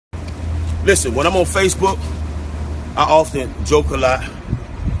Listen, when I'm on Facebook, I often joke a lot.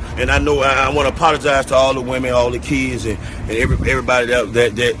 And I know I want to apologize to all the women, all the kids, and everybody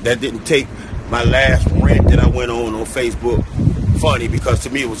that didn't take my last rant that I went on Facebook funny, because to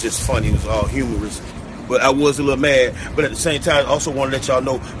me it was just funny. It was all humorous. But I was a little mad. But at the same time, I also want to let y'all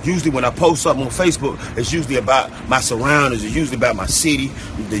know, usually when I post something on Facebook, it's usually about my surroundings. It's usually about my city,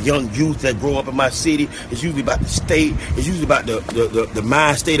 the young youth that grow up in my city. It's usually about the state. It's usually about the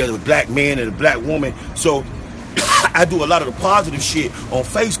mind state of the black man and the black woman. So I do a lot of the positive shit on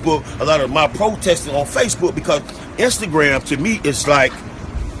Facebook, a lot of my protesting on Facebook, because Instagram to me is like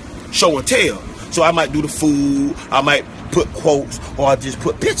show and tell. So I might do the food, I might put quotes, or I just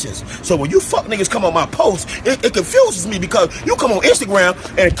put pictures. So when you fuck niggas come on my post, it confuses me, because you come on Instagram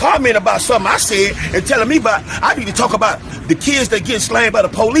and comment about something I said and telling me about, I need to talk about the kids that get slain by the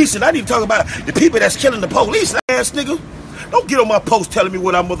police, and I need to talk about the people that's killing the police, ass nigga. Don't get on my post telling me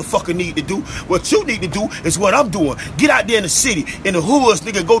what I motherfucking need to do. What you need to do is what I'm doing. Get out there in the city, in the hoods,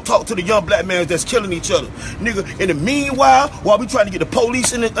 nigga, go talk to the young black men that's killing each other. Nigga, in the meanwhile, while we trying to get the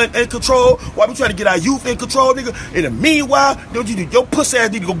police in control, while we trying to get our youth in control, nigga, in the meanwhile, your pussy ass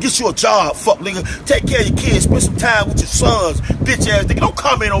need to go get you a job, fuck, nigga. Take care of your kids, spend some time with your sons, bitch ass nigga. Don't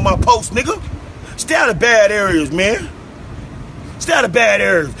comment on my post, nigga. Stay out of bad areas, man. Stay out of bad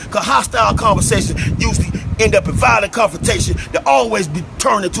areas, because hostile conversations usually end up in violent confrontation that always be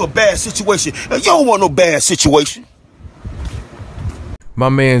turned into a bad situation. And you don't want no bad situation. My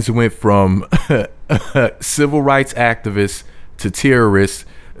man's went from civil rights activist to terrorist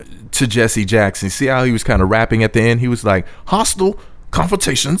to Jesse Jackson. See how he was kind of rapping at the end? He was like, hostile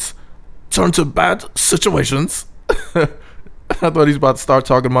confrontations turn to bad situations. I thought he was about to start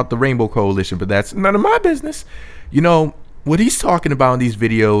talking about the Rainbow Coalition, but that's none of my business. You know, what he's talking about in these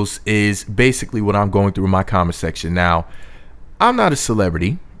videos is basically what I'm going through in my comment section. Now, I'm not a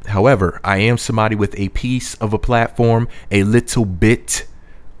celebrity. However, I am somebody with a piece of a platform, a little bit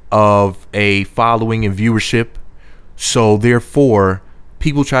of a following and viewership. So therefore,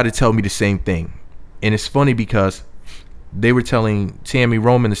 people try to tell me the same thing. And it's funny because they were telling Tammy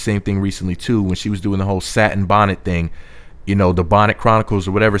Roman the same thing recently too, when she was doing the whole satin bonnet thing. You know, the Bonnet Chronicles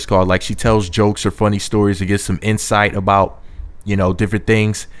or whatever it's called. Like, she tells jokes or funny stories to get some insight about, you know, different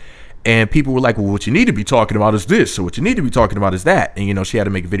things. And people were like, well, what you need to be talking about is this. So what you need to be talking about is that. And, you know, she had to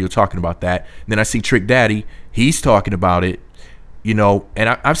make a video talking about that. And then I see Trick Daddy. He's talking about it, you know. And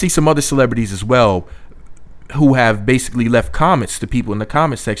I've seen some other celebrities as well who have basically left comments to people in the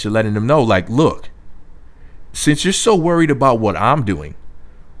comment section letting them know, like, look, since you're so worried about what I'm doing,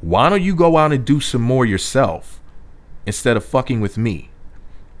 why don't you go out and do some more yourself instead of fucking with me?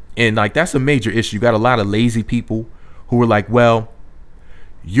 And like, that's a major issue. You got a lot of lazy people who are like, well,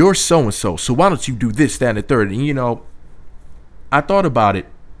 you're so-and-so, so why don't you do this, that, and the third? And you know, I thought about it,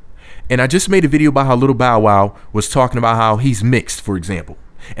 and I just made a video about how Little Bow Wow was talking about how he's mixed, for example.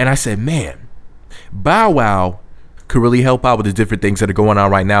 And I said, man, Bow Wow could really help out with the different things that are going on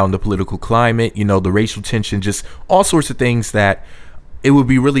right now in the political climate, you know, the racial tension, just all sorts of things that it would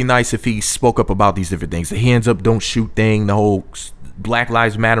be really nice if he spoke up about these different things. The hands up, don't shoot thing, the whole Black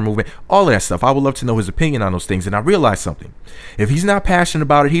Lives Matter movement, all of that stuff. I would love to know his opinion on those things. And I realized something. If he's not passionate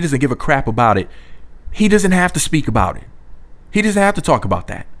about it, he doesn't give a crap about it, he doesn't have to speak about it. He doesn't have to talk about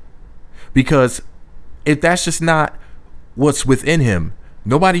that. Because if that's just not what's within him,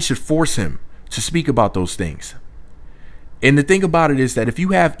 nobody should force him to speak about those things. And the thing about it is that if you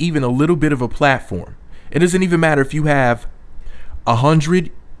have even a little bit of a platform, it doesn't even matter if you have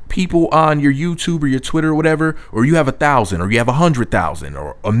 100 people on your YouTube or your Twitter or whatever, or you have 1,000 or you have 100,000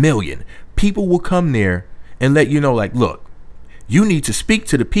 or 1,000,000, people will come there and let you know, like, look, you need to speak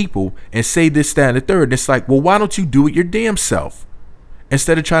to the people and say this, that, and the third. And it's like, well, why don't you do it your damn self?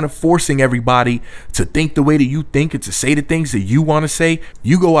 Instead of trying to forcing everybody to think the way that you think and to say the things that you want to say,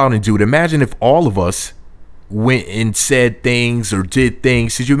 you go out and do it. Imagine if all of us went and said things or did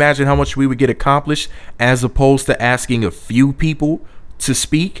things. Could you imagine how much we would get accomplished, as opposed to asking a few people to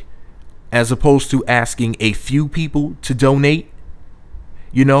speak, as opposed to asking a few people to donate?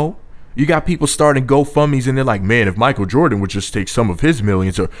 You know, you got people starting GoFundMes and they're like, man, if Michael Jordan would just take some of his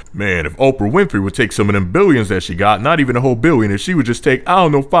millions, or man, if Oprah Winfrey would take some of them billions that she got, not even a whole billion, if she would just take, I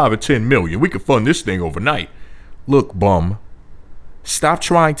don't know, 5 or 10 million, we could fund this thing overnight. Look, bum, stop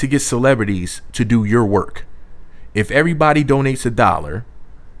trying to get celebrities to do your work. If everybody donates $1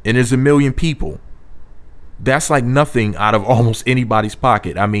 and there's 1 million people, that's like nothing out of almost anybody's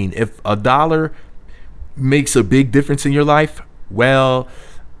pocket. I mean, if $1 makes a big difference in your life, well,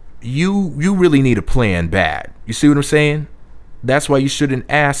 you really need a plan bad. You see what I'm saying? That's why you shouldn't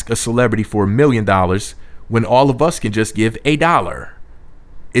ask a celebrity for $1 million when all of us can just give $1.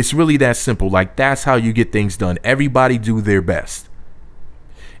 It's really that simple. Like, that's how you get things done. Everybody do their best.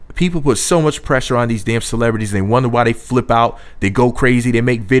 People put so much pressure on these damn celebrities. They wonder why they flip out. They go crazy. They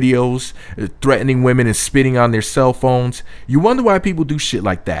make videos threatening women and spitting on their cell phones. You wonder why people do shit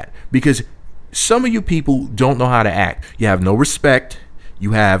like that. Because some of you people don't know how to act. You have no respect.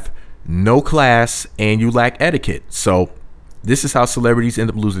 You have no class. And you lack etiquette. So this is how celebrities end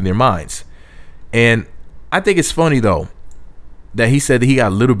up losing their minds. And I think it's funny, though, that he said that he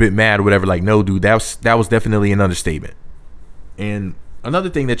got a little bit mad or whatever. Like, no, dude, that was definitely an understatement. And another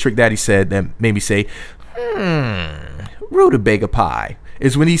thing that Trick Daddy said that made me say, rutabaga pie,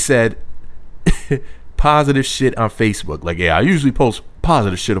 is when he said positive shit on Facebook. Like, yeah, I usually post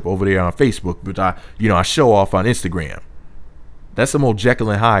positive shit up over there on Facebook, but I show off on Instagram. That's some old Jekyll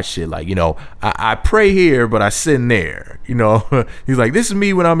and Hyde shit. Like, I pray here, but I sin there. He's like, this is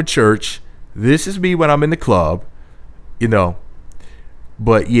me when I'm in church. This is me when I'm in the club.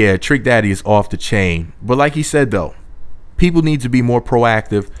 But yeah, Trick Daddy is off the chain. But like he said, though, people need to be more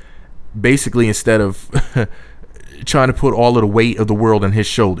proactive, basically, instead of trying to put all of the weight of the world on his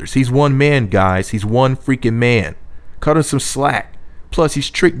shoulders. He's one man, guys. He's one freaking man. Cut him some slack. Plus, he's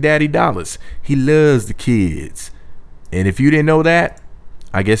Trick Daddy Dollars. He loves the kids. And if you didn't know that,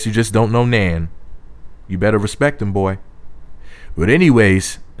 I guess you just don't know Nan. You better respect him, boy. But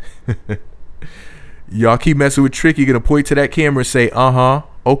anyways, y'all keep messing with Trick. You're going to point to that camera and say,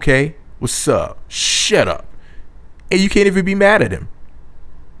 okay, what's up? Shut up. And you can't even be mad at him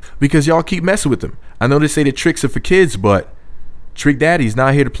because y'all keep messing with him. I know they say that tricks are for kids, but Trick Daddy's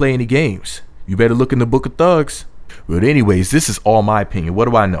not here to play any games. You better look in the book of thugs. But anyways, this is all my opinion. What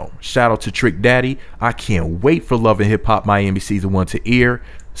do I know? Shout out to Trick Daddy. I can't wait for Love and Hip Hop Miami season 1 to air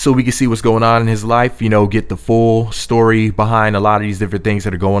so we can see what's going on in his life, get the full story behind a lot of these different things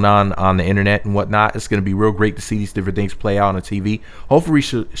that are going on the internet and whatnot. It's going to be real great to see these different things play out on TV. Hopefully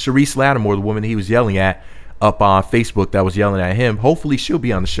Sharice Lattimore, the woman he was yelling at up on Facebook that was yelling at him, hopefully she'll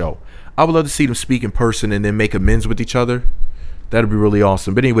be on the show. I would love to see them speak in person and then make amends with each other. That'd be really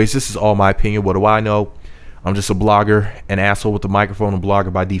awesome. But anyways, this is all my opinion. What do I know? I'm just a blogger, an asshole with a microphone, and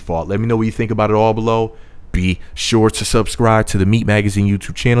blogger by default. Let me know what you think about it all below. Be sure to subscribe to the Meat Magazine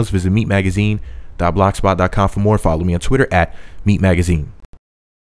YouTube channels. Visit meatmagazine.blogspot.com for more. Follow me on Twitter at Meat Magazine.